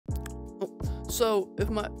So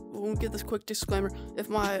we'll give this quick disclaimer. If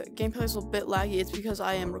my gameplay is a bit laggy, it's because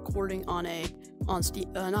I am recording on not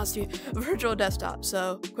Steam, virtual desktop.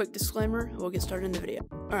 So quick disclaimer. We'll get started in the video.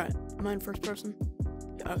 All right, am I in first person?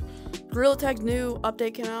 Yeah. Gorilla Tag's new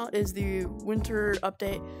update came out. Is the winter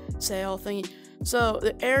update sale thingy. So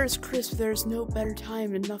the air is crisp. There's no better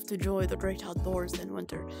time enough to enjoy the great outdoors than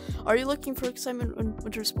winter. Are you looking for excitement in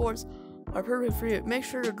winter sports? Are perfect for you. Make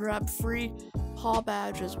sure to grab free paw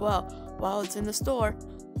badge as well while it's in the store.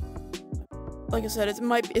 Like I said, it's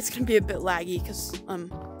gonna be a bit laggy because I'm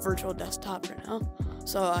virtual desktop right now,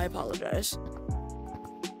 so I apologize.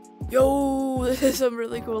 Yo, this is some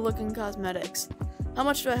really cool looking cosmetics. How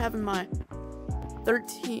much do I have in my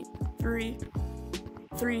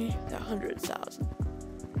 300,000?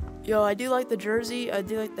 Yo, I do like the jersey. I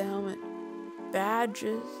do like the helmet.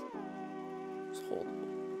 Badges. Just hold on.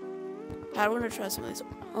 I want to try some of these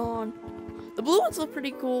on. The blue ones look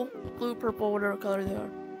pretty cool. Blue, purple, whatever color they are.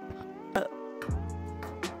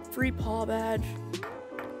 Free paw badge.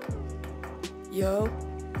 Yo.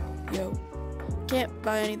 Can't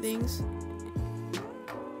buy any things.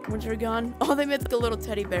 Winter gun. Oh, they made the little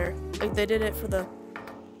teddy bear. Like they did it for the.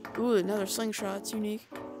 Ooh, another slingshot. It's unique.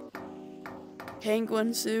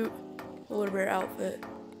 Penguin suit. Polar bear outfit.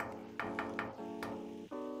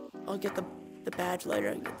 I'll get the badge later.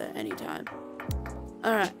 I can get that anytime.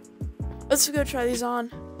 Alright. Let's go try these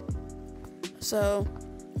on. So,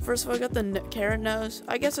 first of all, I got the carrot nose.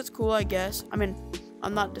 I guess it's cool, I guess. I mean,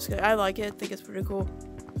 I'm not disgusted. I like it. I think it's pretty cool.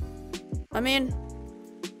 I mean,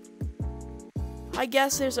 I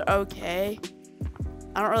guess these are okay.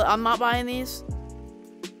 I'm not buying these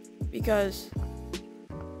because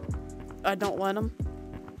I don't want them.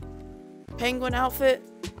 Penguin outfit.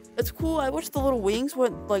 It's cool. I wish the little wings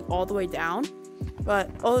went like all the way down, but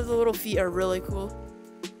all of the little feet are really cool.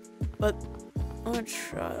 But I'm gonna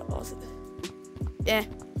try also.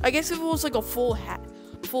 I guess if it was like a full hat,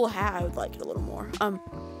 I would like it a little more. I'm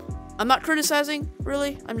not criticizing,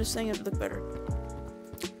 really. I'm just saying it would look better.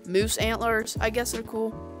 Moose antlers. I guess they're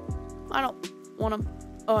cool. I don't want them.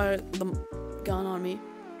 Oh, the gun on me.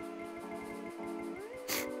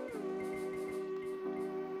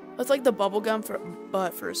 It's like the bubble gum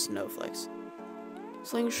but for snowflakes.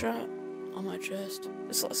 Slingshot on my chest.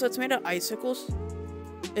 So it's made of icicles.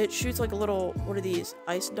 It shoots like a little, what are these?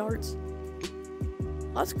 Ice darts?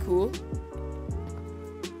 That's cool.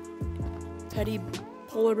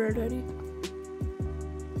 Polar bear teddy.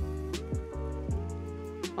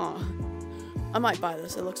 Aw. I might buy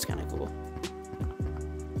this, it looks kinda cool.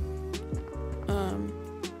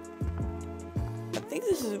 I think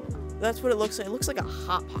that's what it looks like. It looks like a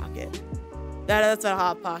Hot Pocket. That's a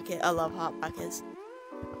Hot Pocket. I love Hot Pockets.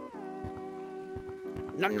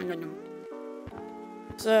 Nom, nom, nom, nom.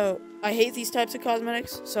 So, I hate these types of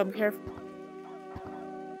cosmetics, so I'm careful.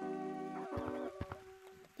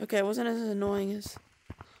 Okay, it wasn't as annoying as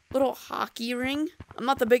little hockey ring. I'm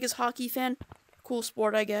not the biggest hockey fan. Cool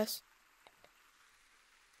sport, I guess.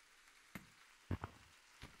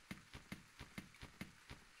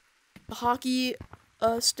 The hockey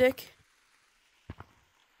stick.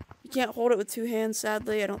 You can't hold it with two hands,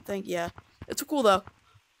 sadly. I don't think. Yeah, it's cool though.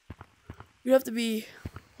 You have to be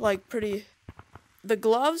like pretty. The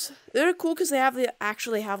gloves, they're cool because they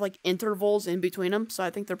actually have like intervals in between them, so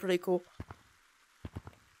I think they're pretty cool.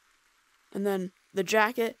 And then the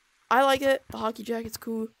jacket, I like it. The hockey jacket's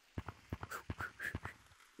cool.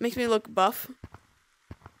 Makes me look buff.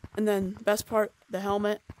 And then best part, the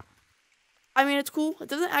helmet. I mean, it's cool. It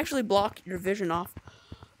doesn't actually block your vision off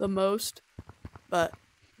the most, but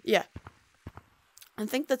yeah. I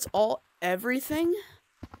think that's everything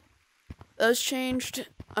that's changed.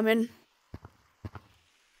 I mean,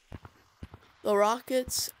 the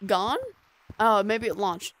rocket's gone? Oh, maybe it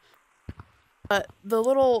launched. But the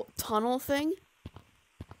little tunnel thing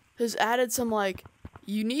has added some, like,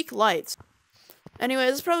 unique lights. Anyway,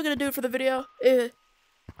 this is probably going to do it for the video.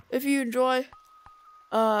 If you enjoy,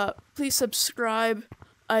 please subscribe.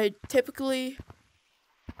 I typically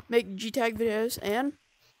make G-Tag videos, and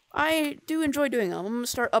I do enjoy doing them. I'm going to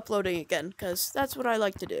start uploading again, because that's what I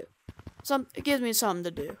like to do. It gives me something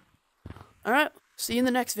to do. Alright, see you in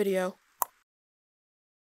the next video.